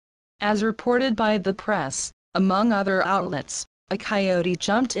As reported by the press, among other outlets, a coyote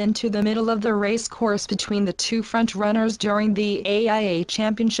jumped into the middle of the race course between the two front runners during the AIA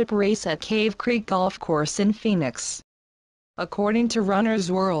Championship race at Cave Creek Golf Course in Phoenix. According to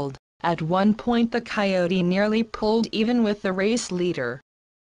Runner's World, at one point the coyote nearly pulled even with the race leader.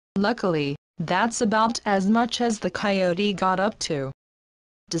 Luckily, that's about as much as the coyote got up to.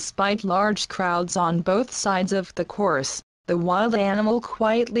 Despite large crowds on both sides of the course, the wild animal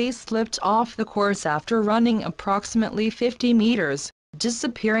quietly slipped off the course after running approximately 50 meters,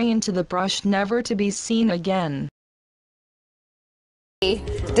 disappearing into the brush never to be seen again.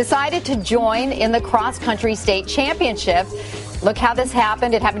 Decided to join in the cross-country state championship. Look how this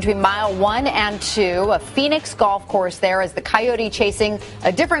happened. It happened between mile 1 and 2, a Phoenix golf course there, as the coyote chasing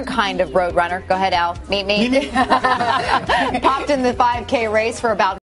a different kind of road runner. Go ahead, Al. Meet me. Popped in the 5K race for about